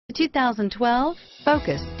2012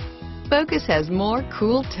 Focus. Focus has more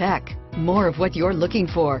cool tech, more of what you're looking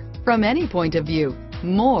for. From any point of view,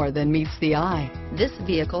 more than meets the eye. This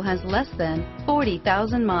vehicle has less than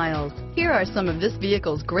 40,000 miles. Here are some of this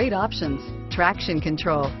vehicle's great options: traction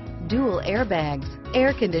control, dual airbags,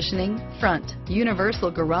 air conditioning, front,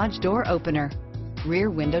 universal garage door opener, rear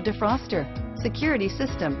window defroster, security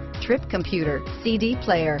system, trip computer, CD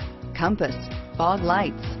player, compass, fog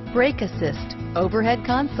lights, brake assist, overhead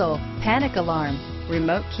console, panic alarm,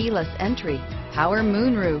 remote keyless entry, power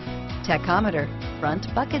moonroof, tachometer, front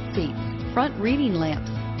bucket seats, front reading lamps,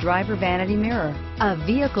 driver vanity mirror. A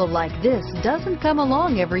vehicle like this doesn't come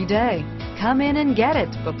along every day. Come in and get it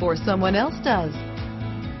before someone else does.